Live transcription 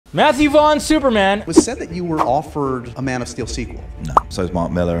Matthew Vaughn, Superman. It was said that you were offered a Man of Steel sequel. No. So is Mark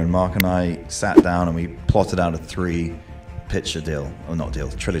Miller, and Mark and I sat down and we plotted out a 3-picture deal, or not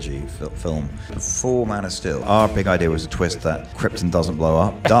deal, trilogy film before Man of Steel. Our big idea was a twist that Krypton doesn't blow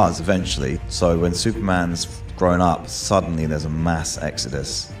up. Does eventually. So when Superman's grown up, suddenly there's a mass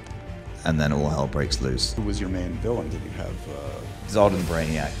exodus, and then all hell breaks loose. Who was your main villain? Did you have... Zod and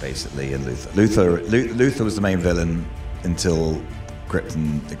Brainiac, basically, and Luthor. Luther was the main villain until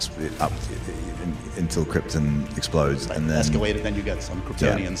Krypton explodes, and then escalated. Then you get some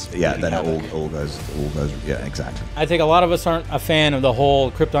Kryptonians. Yeah, then it all goes. Yeah, exactly. I think a lot of us aren't a fan of the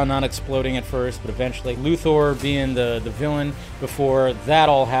whole Krypton not exploding at first, but eventually Luthor being the villain before that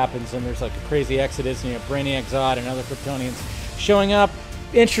all happens, and there's like a crazy exodus, and you have Brainiac, Zod, and other Kryptonians showing up.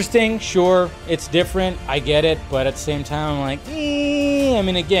 Interesting, sure, it's different, I get it, but at the same time, I'm like, I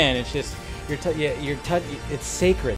mean, again, it's just it's sacred.